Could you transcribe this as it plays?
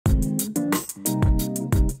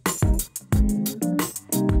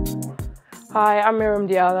Hi, I'm Miriam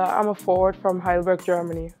Diala. I'm a forward from Heidelberg,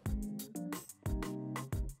 Germany.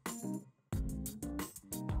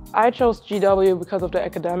 I chose GW because of the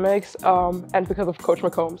academics and because of Coach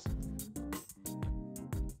McCombs.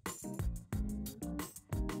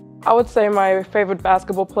 I would say my favorite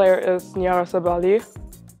basketball player is Diala Sabali.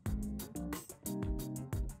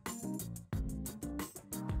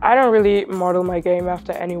 I don't really model my game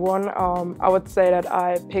after anyone. I would say that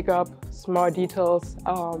I pick up small details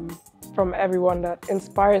from everyone that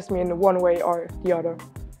inspires me in one way or the other.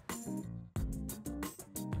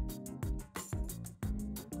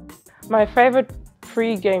 My favorite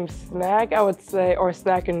pre-game snack, I would say, or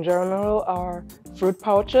snack in general, are fruit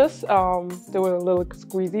pouches. They were little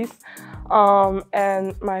squeezies.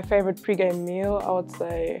 And my favorite pre-game meal, I would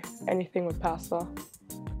say anything with pasta.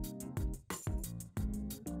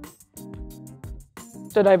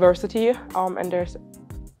 The diversity, and there's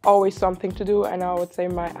always something to do, and I would say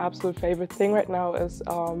my absolute favorite thing right now is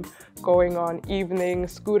going on evening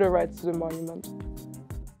scooter rides to the monument.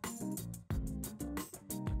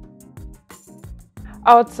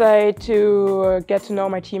 I would say to get to know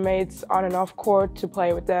my teammates on and off court, to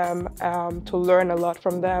play with them, to learn a lot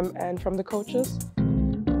from them and from the coaches.